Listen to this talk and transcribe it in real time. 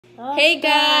Hey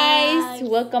guys,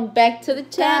 welcome back to the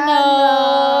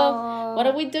channel. What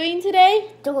are we doing today?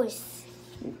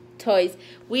 Toys.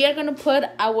 We are gonna put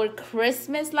our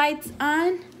Christmas lights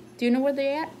on. Do you know where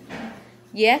they're at?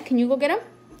 Yeah, can you go get them?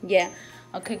 Yeah.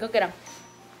 Okay, go get them.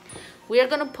 We are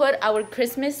gonna put our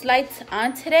Christmas lights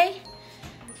on today,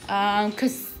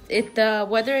 cause the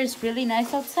weather is really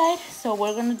nice outside, so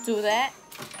we're gonna do that.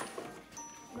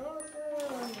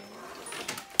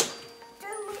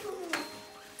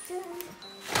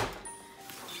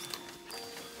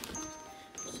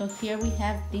 So here we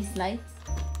have these lights.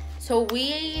 So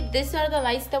these are the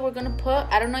lights that we're gonna put.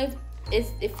 I don't know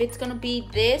if it's gonna be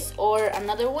this or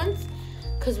another ones,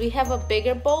 cause we have a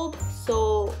bigger bulb.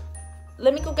 So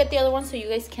let me go get the other one so you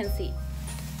guys can see.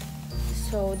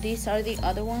 So these are the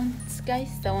other ones,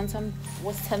 guys. The ones I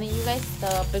was telling you guys,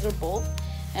 the bigger bulb.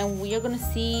 And we are gonna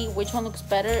see which one looks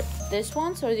better, this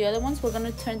ones or the other ones. We're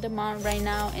gonna turn them on right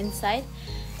now inside,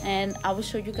 and I will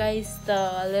show you guys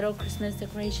the little Christmas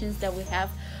decorations that we have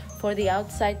for the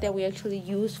outside that we actually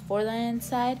use for the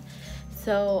inside.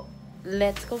 So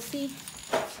let's go see.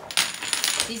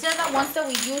 These are the ones that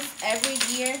we use every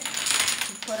year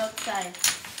to put outside.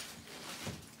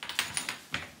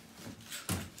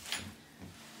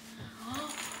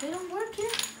 Oh, they don't work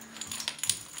here.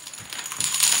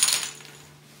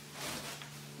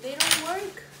 They don't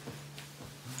work.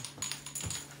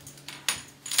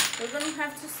 We're gonna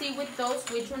have to see with those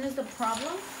which one is the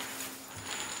problem.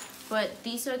 But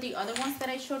these are the other ones that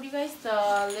I showed you guys,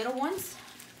 the little ones.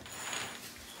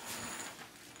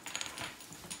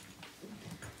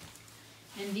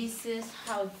 And this is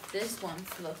how these ones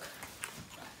look.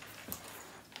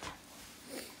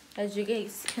 As you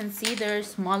guys can see, they're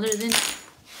smaller than...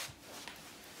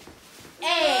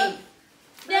 Hey!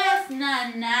 That's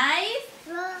not nice!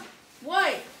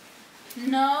 What?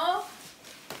 No!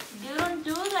 You don't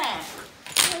do that!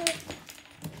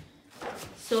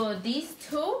 So these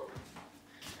two...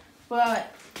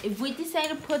 But if we decide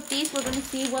to put these, we're gonna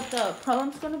see what the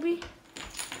problem's gonna be.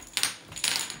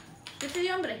 ¿Qué te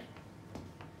dio, hombre?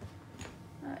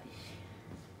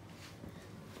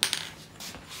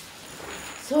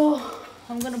 So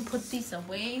I'm gonna put these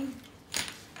away.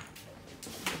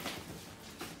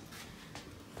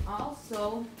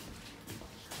 Also,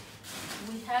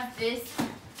 we have this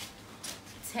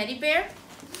teddy bear.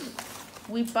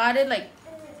 We bought it like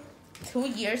 2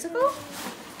 years ago.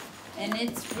 And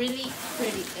it's really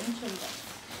pretty. Let me show you guys.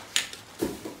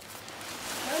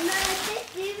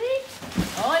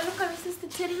 Oh, look, this is the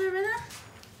teddy bear, ¿verdad?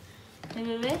 El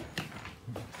bebé.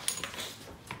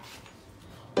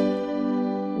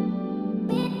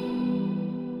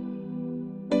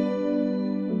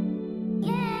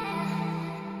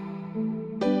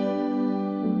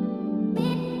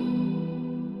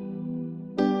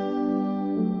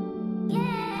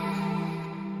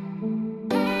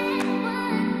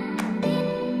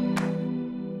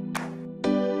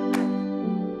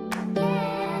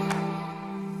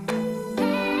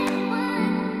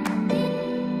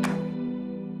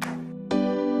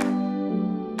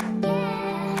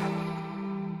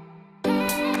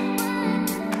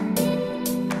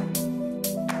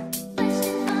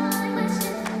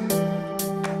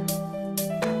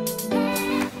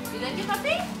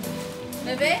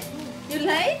 Bebé, you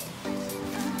like?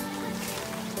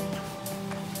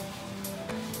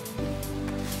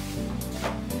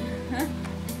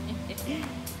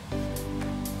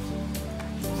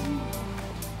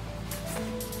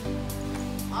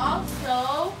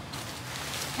 Also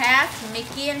have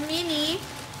Mickey and Minnie,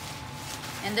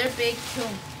 and they're big too.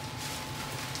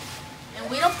 And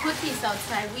we don't put these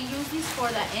outside. We use these for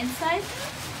the inside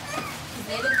because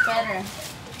they look better.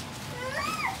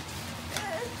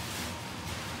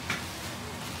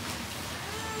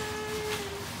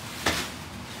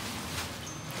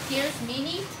 Here's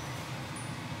Minnie.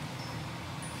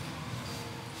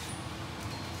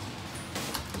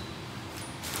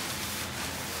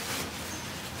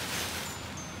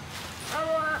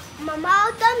 Mamá,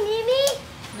 ¿otra Mimi?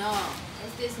 No,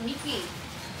 este es Mickey.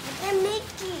 Este es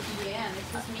Mickey. Yeah, this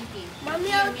is Mickey. Mami,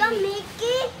 Mickey and ¿otra Minnie.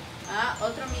 Mickey? Ah,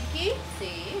 ¿otro Mickey?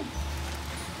 Sí.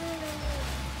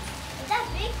 Esta es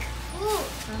Big Food.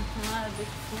 Ajá,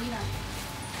 big food.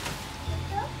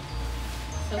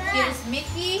 So here's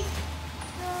Mickey,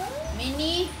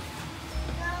 Minnie,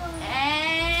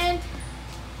 and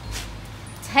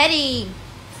Teddy.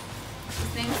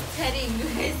 His name is Teddy. You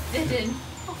guys didn't.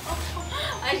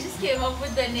 I just came up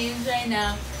with the names right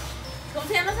now. ¿Cómo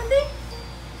se llama, Sandy?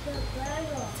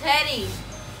 Teddy.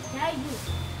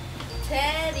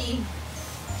 Teddy.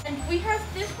 And we have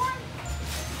this one,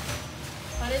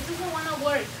 but it doesn't want to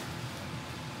work.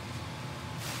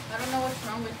 I don't know what's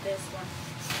wrong with this one.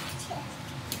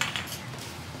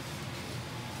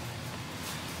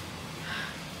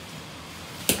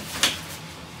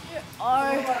 Here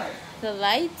are the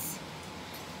lights.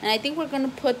 And I think we're going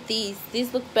to put these.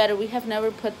 These look better. We have never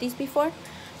put these before.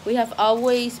 We have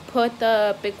always put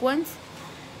the big ones.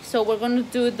 So we're going to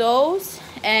do those.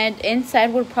 And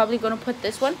inside we're probably going to put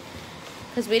this one.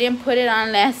 Because we didn't put it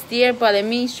on last year. But let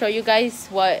me show you guys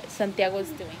what Santiago is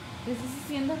doing. ¿Qué estás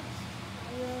haciendo?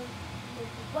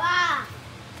 Wow.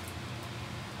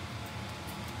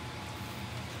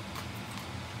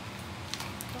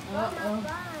 Uh-oh.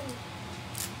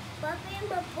 Papi,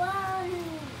 my bun.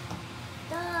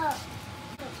 Stop.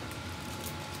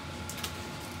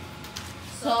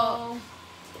 So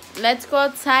let's go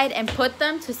outside and put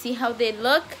them to see how they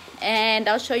look. And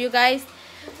I'll show you guys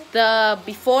the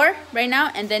before right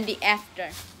now and then the after.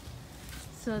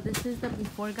 So this is the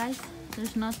before, guys.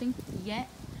 There's nothing yet.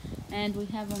 And we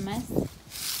have a mess.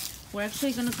 We're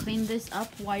actually going to clean this up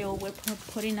while we're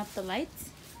putting up the lights.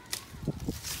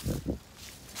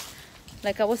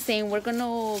 Like I was saying, we're going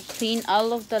to clean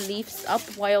all of the leaves up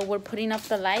while we're putting up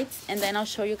the lights. And then I'll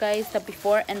show you guys the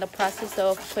before and the process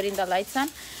of putting the lights on.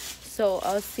 So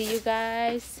I'll see you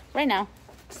guys right now.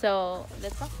 So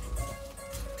let's go.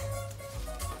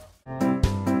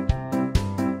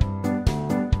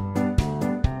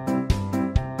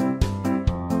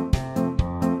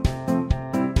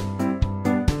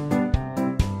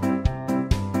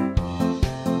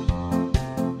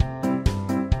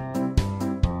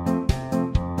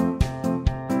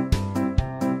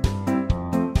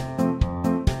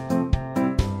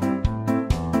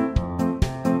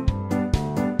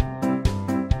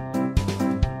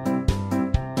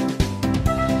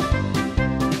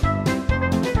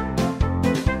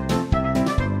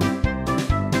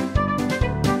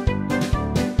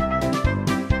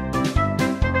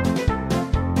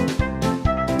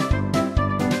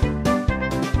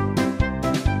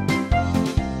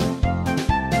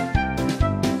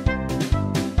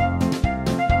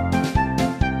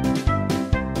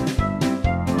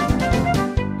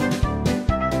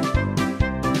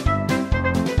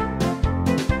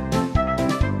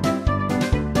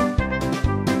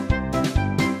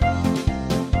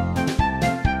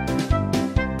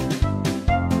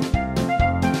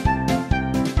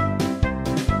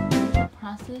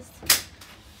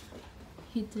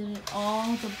 He did it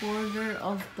all, the border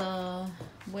of the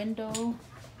window,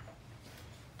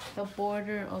 the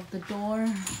border of the door,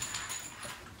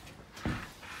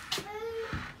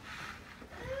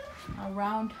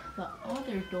 around the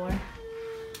other door.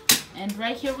 And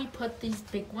right here we put these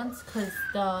big ones because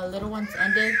the little ones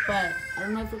ended, but I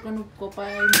don't know if we're going to go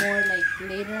buy more like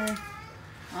later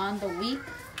on the week.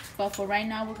 But for right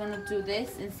now we're going to do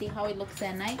this and see how it looks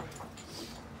at night.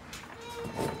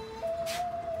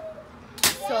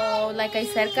 So like I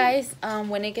said, guys,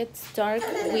 when it gets dark,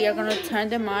 we are going to turn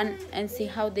them on and see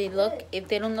how they look. If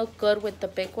they don't look good with the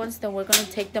big ones, then we're going to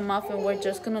take them off and we're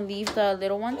just going to leave the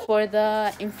little ones. For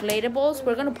the inflatables,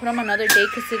 we're going to put them another day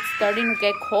because it's starting to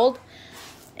get cold.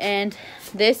 And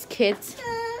these kids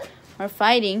are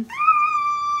fighting,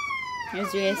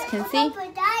 as you guys can see.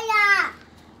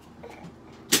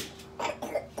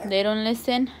 They don't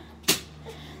listen.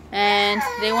 And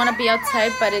they want to be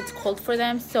outside, but it's cold for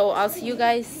them. So I'll see you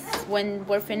guys when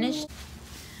we're finished.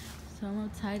 So I'm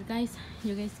outside, guys.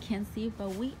 You guys can't see,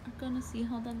 but we are gonna see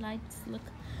how the lights look.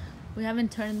 We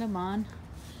haven't turned them on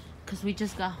because we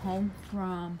just got home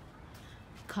from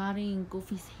cutting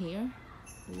Goofy's hair.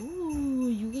 Ooh,